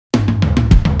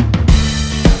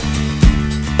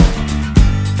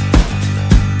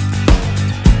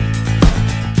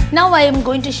Now I am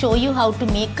going to show you how to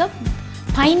make a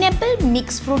pineapple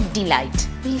mixed fruit delight.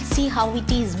 We'll see how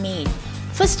it is made.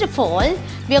 First of all,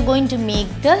 we are going to make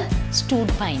the stewed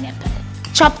pineapple.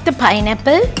 Chop the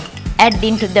pineapple, add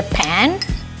into the pan,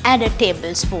 add a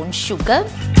tablespoon sugar.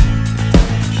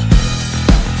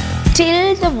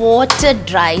 Till the water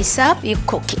dries up, you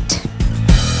cook it.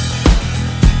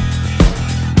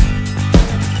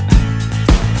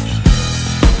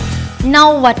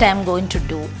 Now what I am going to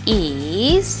do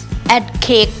is add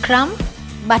cake crumb,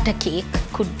 butter cake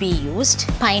could be used.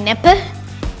 Pineapple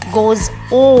goes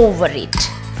over it.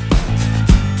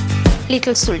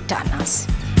 Little sultanas.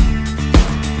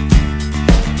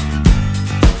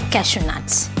 Cashew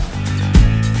nuts.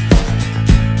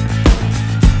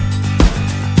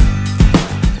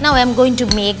 Now I am going to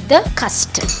make the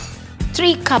custard.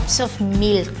 3 cups of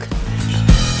milk.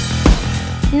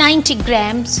 90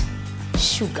 grams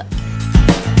sugar.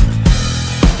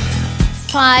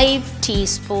 5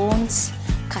 teaspoons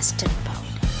custard powder.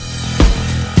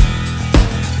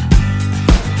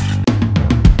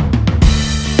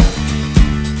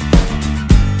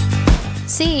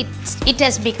 See, it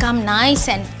has become nice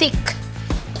and thick.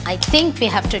 I think we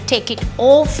have to take it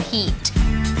off heat.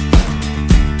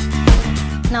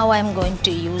 Now I am going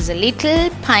to use a little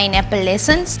pineapple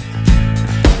essence.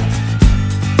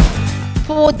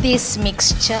 Pour this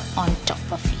mixture on top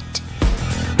of it.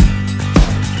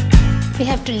 We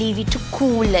have to leave it to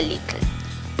cool a little.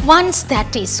 Once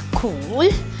that is cool,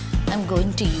 I am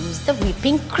going to use the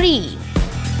whipping cream.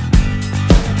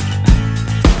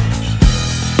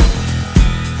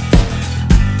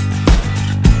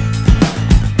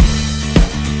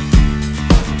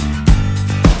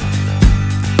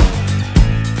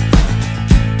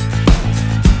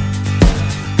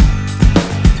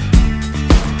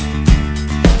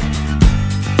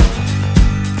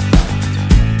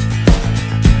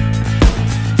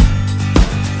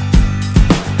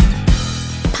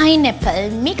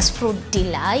 Pineapple mixed fruit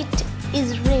delight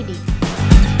is ready.